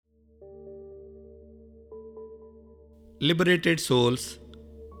liberated souls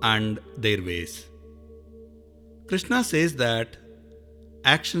and their ways. Krishna says that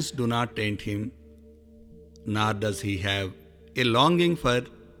actions do not taint him, nor does he have a longing for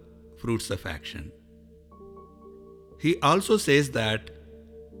fruits of action. He also says that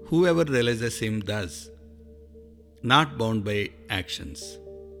whoever realizes him does, not bound by actions.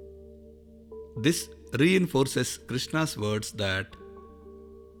 This reinforces Krishna's words that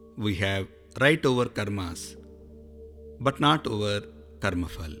we have right over karmas, but not over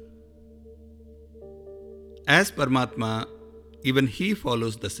karmafal. As Paramatma, even he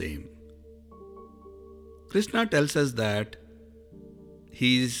follows the same. Krishna tells us that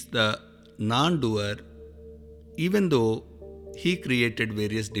he is the non-doer, even though he created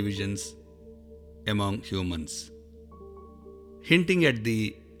various divisions among humans, hinting at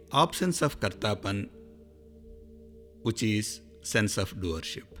the absence of kartapan, which is sense of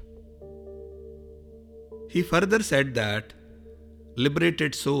doership. He further said that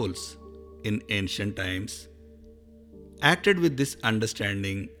liberated souls in ancient times acted with this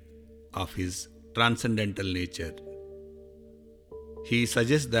understanding of his transcendental nature. He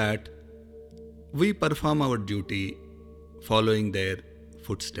suggests that we perform our duty following their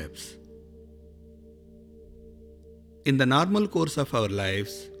footsteps. In the normal course of our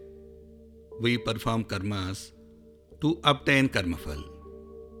lives, we perform karmas to obtain karmafal.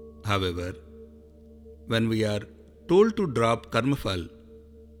 However, when we are told to drop karmafal,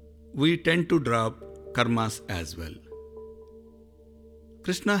 we tend to drop karmas as well.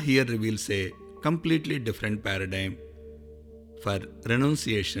 Krishna here reveals a completely different paradigm for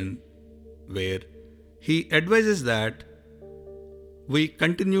renunciation, where he advises that we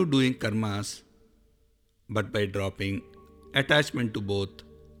continue doing karmas, but by dropping attachment to both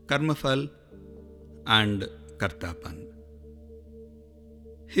karmafal and kartapan.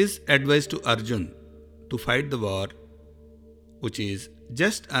 His advice to Arjun to fight the war, which is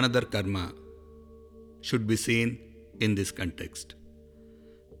just another karma, should be seen in this context.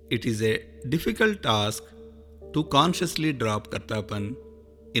 It is a difficult task to consciously drop kartapan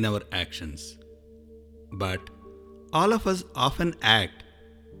in our actions, but all of us often act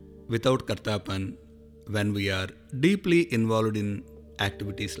without kartapan when we are deeply involved in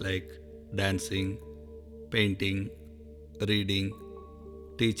activities like dancing, painting, reading,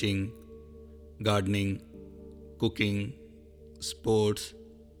 teaching, gardening, cooking, sports,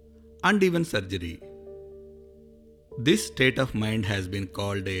 and even surgery. This state of mind has been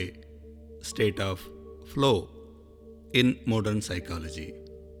called a state of flow in modern psychology.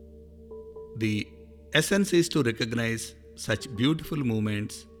 The essence is to recognize such beautiful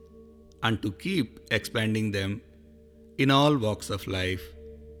moments and to keep expanding them in all walks of life,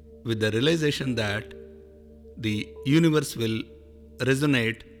 with the realization that the universe will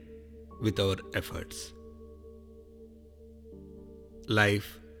resonate with our efforts.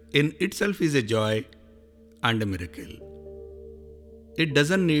 Life in itself is a joy and a miracle. It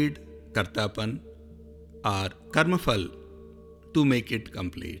doesn't need kartapan or karmafal to make it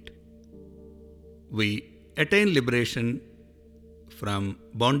complete. We attain liberation from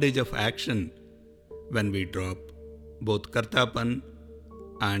bondage of action when we drop both kartapan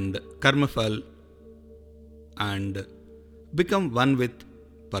and karmafal and become one with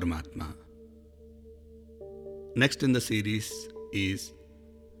Paramatma. Next in the series is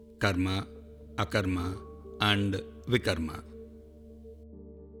karma, akarma, and vikarma.